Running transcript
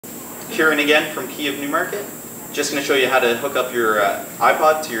Kieran again from Kia of Newmarket. Just going to show you how to hook up your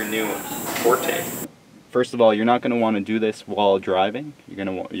iPod to your new Forte. First of all, you're not going to want to do this while driving. You're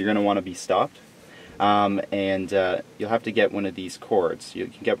going to want to be stopped. And you'll have to get one of these cords. You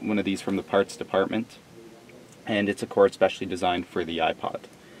can get one of these from the parts department, and it's a cord specially designed for the iPod.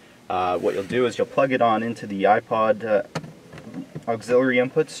 What you'll do is you'll plug it on into the iPod auxiliary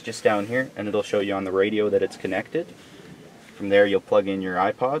inputs just down here, and it'll show you on the radio that it's connected. From there you'll plug in your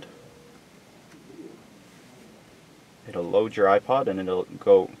iPod. It'll load your iPod and it'll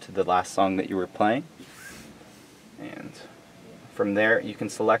go to the last song that you were playing. And from there you can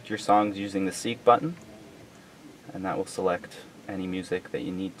select your songs using the seek button, and that will select any music that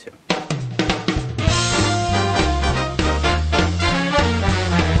you need to.